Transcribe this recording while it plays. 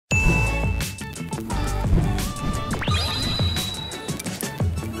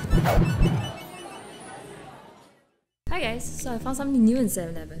Hi guys, so I found something new in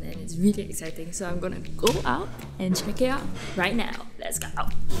 7-Eleven and it's really exciting, so I'm gonna go out and check it out right now. Let's go!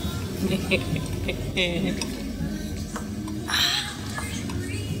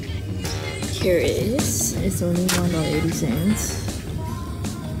 Here it is. It's only $1.80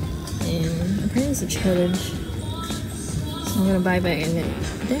 and apparently it's a challenge. So I'm gonna buy back and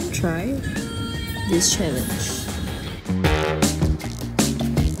then try this challenge.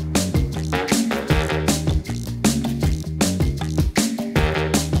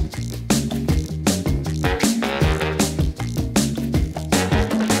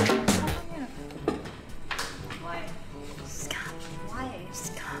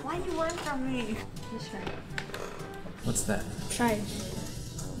 Why do you want from me? Just try. What's that? Try.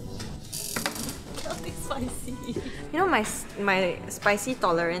 Nothing spicy. You know my spicy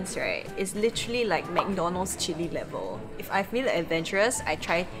tolerance, right, is literally like McDonald's chili level. If I feel adventurous, I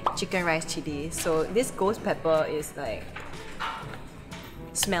try chicken rice chili. So this ghost pepper is like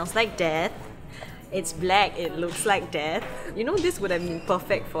smells like death. It's black. It looks like death. You know, this would have been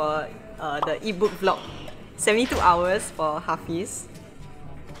perfect for the Eatbook vlog. 72 hours for Hafiz.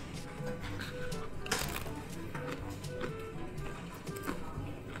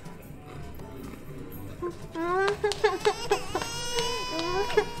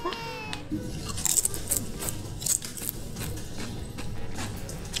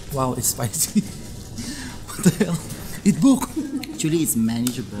 Wow, it's spicy. What the hell? Eatbook! Actually, it's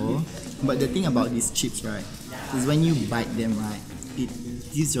manageable. But the thing about these chips, right, is when you bite them, right, it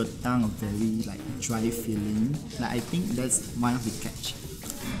gives your tongue a very like dry feeling. Like I think that's one of the catch.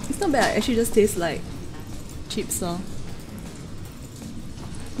 It's not bad. It actually just tastes like chips. Now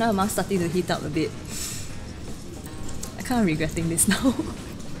my mouth's starting to heat up a bit. I kind of regretting this now.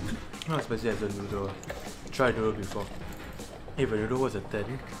 Not as spicy as a noodle. Tried noodle before. If a noodle was a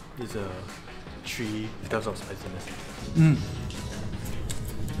 10, it's a 3 in terms of spiciness.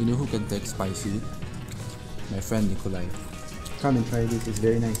 You know who can take spicy? My friend Nikolai. Come and try this, it's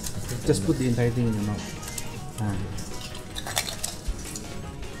very nice. Just put the entire thing in your mouth.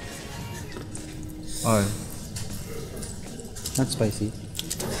 Not spicy.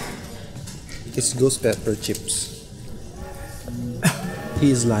 It's ghost pepper chips.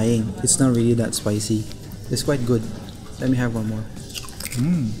 He is lying. It's not really that spicy. It's quite good. Let me have one more.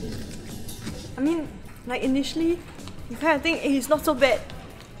 I mean, like initially, you kind of think it's not so bad.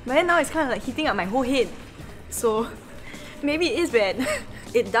 But then now it's kind of like heating up my whole head. So maybe it is bad.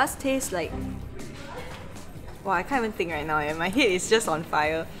 It does taste like... Wow, I can't even think right now. And my head is just on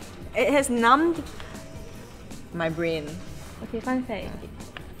fire. It has numbed my brain. Okay, fun fact.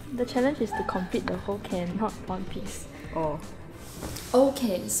 The challenge is to complete the whole can, not one piece. Oh.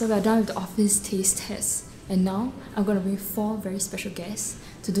 Okay, so we're done with the office taste test. And now, I'm gonna bring 4 very special guests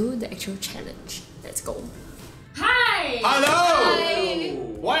to do the actual challenge. Let's go. Hi! Hello! Hi!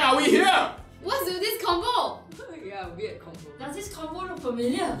 Why are we here? What's with this combo? Yeah, weird combo. Does this combo look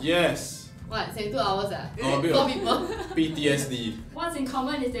familiar? Yes. What, 72 hours A bit 4 of people? PTSD. What's in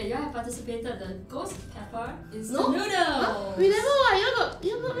common is that you have participated the ghost pepper instant No? noodle. Huh? We never what?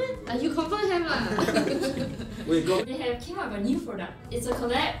 You got man? You confirm have lah. Wait, go. They have came up with a new product. It's a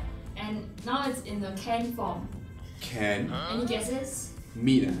collab and now it's in a can form. Can? Any guesses?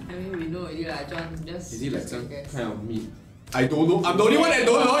 Meat. I mean, we know already lah, John. Just Is it like some kind of meat? I don't know. I'm the only one that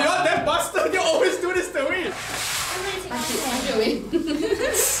don't know. You're that bastard. You always do this to me. punch it away.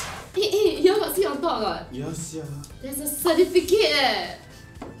 Hey, you got see on top or not? Yes, yeah. There's a certificate eh.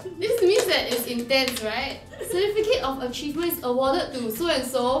 This means that it's intense, right? Certificate of achievement is awarded to so and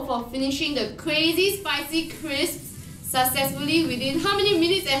so for finishing the crazy spicy crisps successfully within how many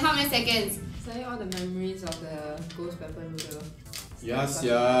minutes and how many seconds? Say all the memories of the ghost pepper noodle. Yes,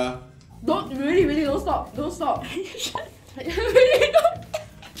 yeah. Don't don't stop. Don't stop. Really don't.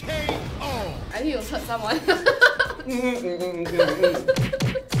 I think you hurt someone.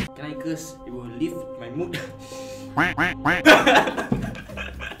 Can I curse? It will lift my mood.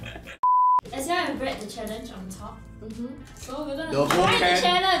 As you have read the challenge on top, so we're gonna The whole try can. the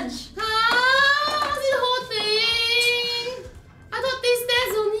challenge. What's the whole thing? I thought taste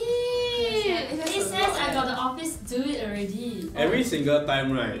test only. It says I got the office do it already. Every single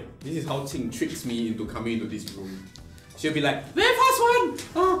time, right? This is how Qing tricks me into coming into this room. She'll be like, very fast one!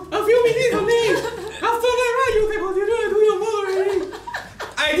 A few minutes only! After that, right, you can continue to do your work already!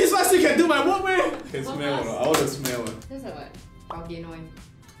 This fast you can do my work, man! Can smell or not? I want to smell. That's like what? Volcano.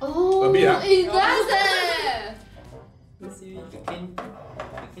 Oh, A bit, it does eh. The can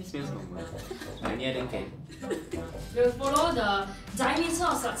smells normal. Any other can. We'll follow the diameter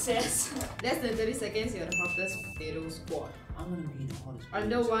of success. Less than 30 seconds, you're the hottest potato squad. I'm gonna be the hottest.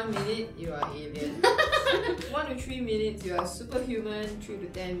 Under 1 minute, you are alien. 1 to 3 minutes, you are superhuman. 3 to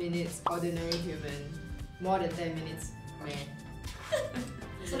 10 minutes, ordinary human. More than 10 minutes, man.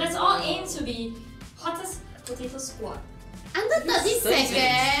 So let's all aim to be hottest potato squad. Under 30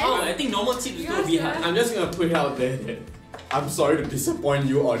 seconds. Oh, I think normal chips is gonna be hard. I'm just gonna put it out there that I'm sorry to disappoint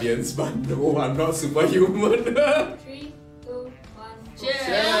you, audience, but no, I'm not superhuman. 3, 2, 1. Cheers!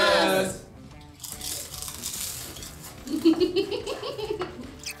 Cheers!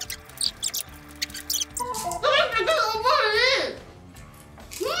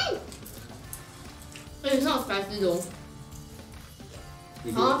 It's not spicy though.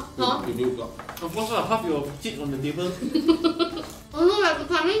 You Huh? do block. Of course, half your chips on the table. Oh no, I'm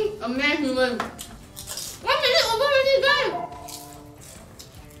becoming a man human. 1 minute over already, guys.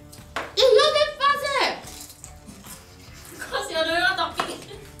 It's not that fast eh. Because you're the real topic.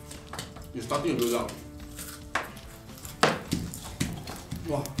 You're starting to build up.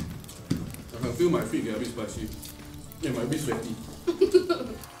 Wow. I can feel my feet get a bit spicy. Yeah, my bit sweaty.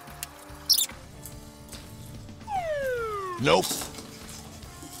 Nope.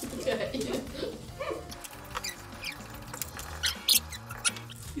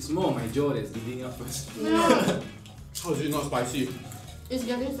 It's more my jaw that's giving up first. Yeah. How is it not spicy? It's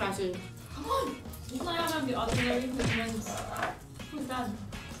getting spicy. Come on. It's not even gonna be ordinary humans. Who's done?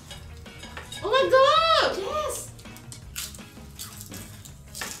 Oh my god! Yes!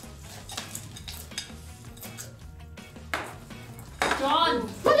 John!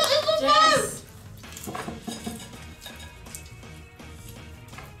 But it's so fast!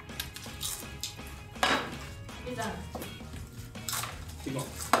 It's done. Take off.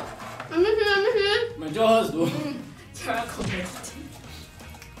 I'm here. My jaw hurts though. Tara competitive.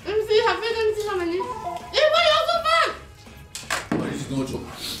 Let me see how many. Hey, why you so fast? But this is no joke.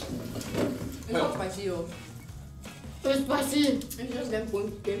 It's not spicy though. It's spicy. It's just damn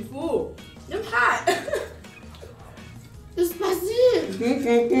painful. Damn hard. It's spicy.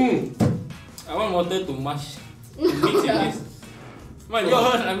 I want water to mash. To mix with this. My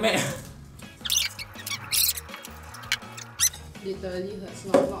jaw hurts, I'm mad. Literally hurts,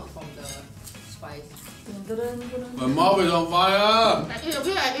 not from the spice. My mouth is on fire! I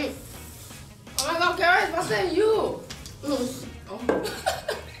eat. Oh my god, Kara is faster than you! Oh.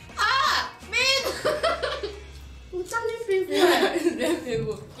 Ah! Man! It's something painful. It's damn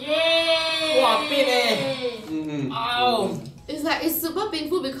painful. Yay! Wow, pain eh! Ow! It's like, it's super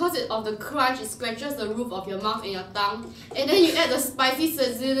painful because of the crunch. It scratches the roof of your mouth and your tongue. And then you add the spicy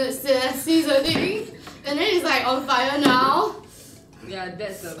seasoning. And then it's like on fire now. Yeah,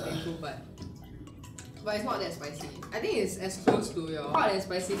 that's the painful part. But it's not that spicy. I think it's as close to your hot and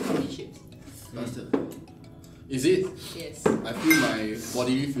spicy curly chips. Faster. Is it? Yes. I feel my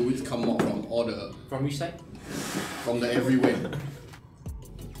bodily fluids come out from all the... From which side? From the everywhere.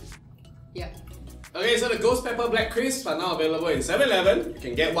 Yeah. Okay, so the Ghost Pepper Black Crisps are now available in 7-Eleven. You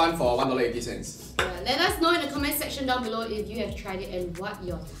can get one for $1.80. Let us know in the comment section down below if you have tried it and what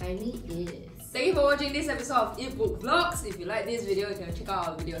your timing is. Thank you for watching this episode of Eatbook Vlogs. If you like this video, you can check out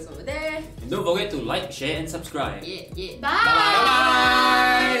our videos over there. And don't forget to like, share and subscribe. Yeah.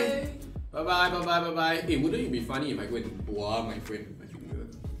 Bye! Bye-bye. Hey, wouldn't it be funny if I go and buah my friend with my finger?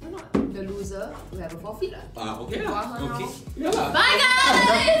 Why not? The loser will have a forfeit lah. Okay lah. Okay. Yeah lah. Bye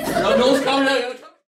guys! Your nose come here.